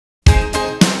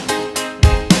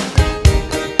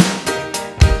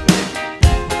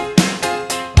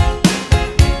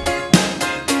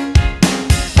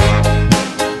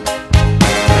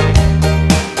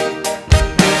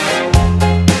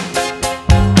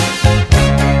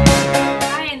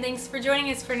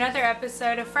joining us for another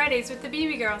episode of Fridays with the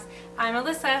BB Girls. I'm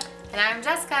Alyssa. And I'm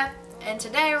Jessica. And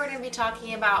today we're going to be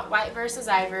talking about white versus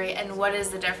ivory and what is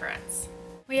the difference.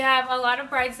 We have a lot of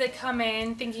brides that come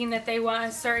in thinking that they want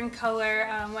a certain color,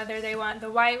 whether they want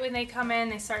the white when they come in,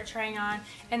 they start trying on,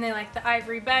 and they like the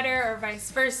ivory better, or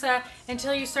vice versa.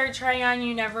 Until you start trying on,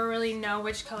 you never really know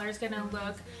which color is going to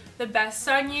look the best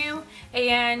on you,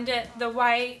 and the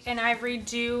white and ivory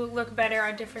do look better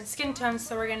on different skin tones,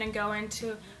 so we're going to go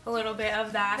into a little bit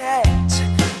of that.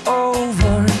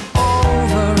 Over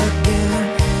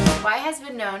again. White has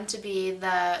been known to be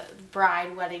the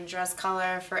bride wedding dress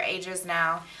color for ages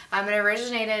now. It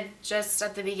originated just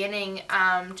at the beginning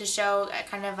to show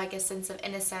kind of like a sense of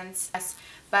innocence.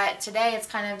 But today it's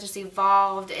kind of just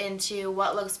evolved into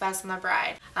what looks best on the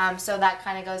bride. So that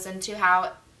kind of goes into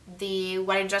how the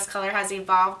wedding dress color has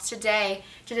evolved today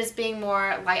to just being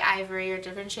more light ivory or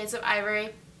different shades of ivory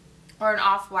or an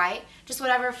off-white. Just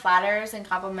whatever flatters and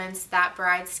complements that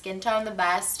bride's skin tone the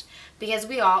best, because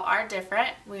we all are different.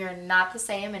 We are not the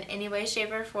same in any way,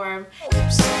 shape, or form.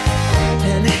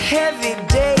 And heavy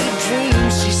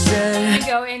daydreams, she said. We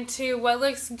go into what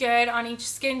looks good on each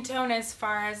skin tone as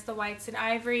far as the whites and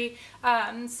ivory.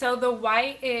 So the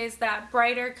white is that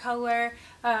brighter color.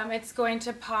 It's going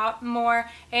to pop more,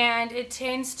 and it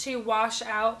tends to wash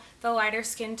out the lighter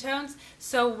skin tones.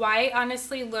 So white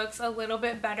honestly looks a little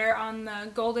bit better on the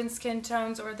golden skin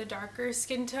tones or the darker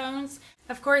skin tones.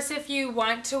 Of course, if you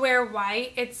want to wear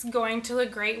white, it's going to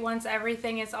look great once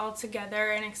everything is all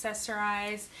together and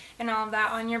accessorized and all of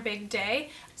that on your big day.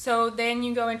 So then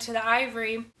you go into the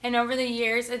ivory, and over the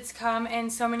years it's come in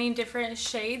so many different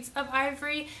shades of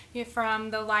ivory,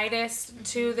 from the lightest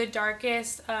to the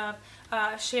darkest of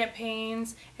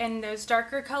champagnes and those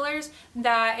darker colors,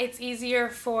 that it's easier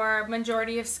for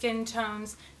majority of skin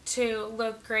tones to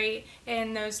look great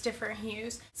in those different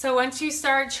hues. So once you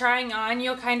start trying on,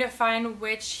 you'll kind of find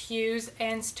which hues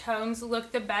and tones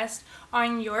look the best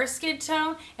on your skin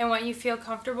tone and what you feel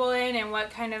comfortable in and what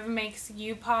kind of makes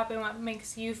you pop and what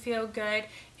makes you feel good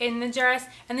in the dress,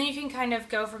 and then you can kind of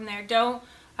go from there. Don't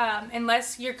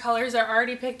unless your colors are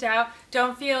already picked out,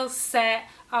 don't feel set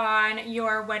on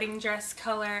your wedding dress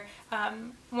color.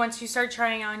 Once you start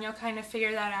trying on, you'll kind of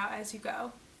figure that out as you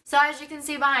go. So as you can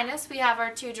see behind us, we have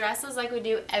our two dresses like we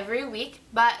do every week,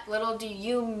 but little do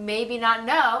you maybe not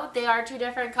know, they are two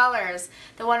different colors.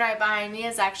 The one right behind me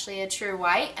is actually a true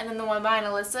white, and then the one behind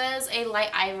Alyssa is a light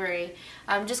ivory.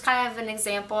 Just kind of an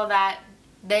example that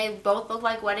they both look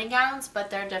like wedding gowns,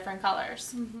 but they're different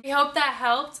colors. We hope that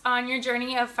helped on your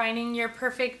journey of finding your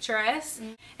perfect dress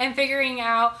and figuring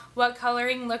out what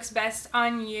coloring looks best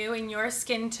on you and your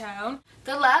skin tone.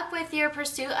 Good luck with your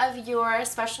pursuit of your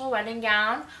special wedding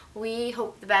gown. We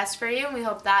hope the best for you, and we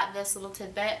hope that this little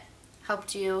tidbit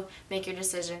helped you make your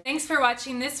decision. Thanks for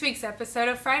watching this week's episode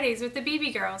of Fridays with the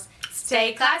BB Girls.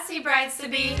 Stay classy,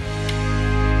 brides-to-be!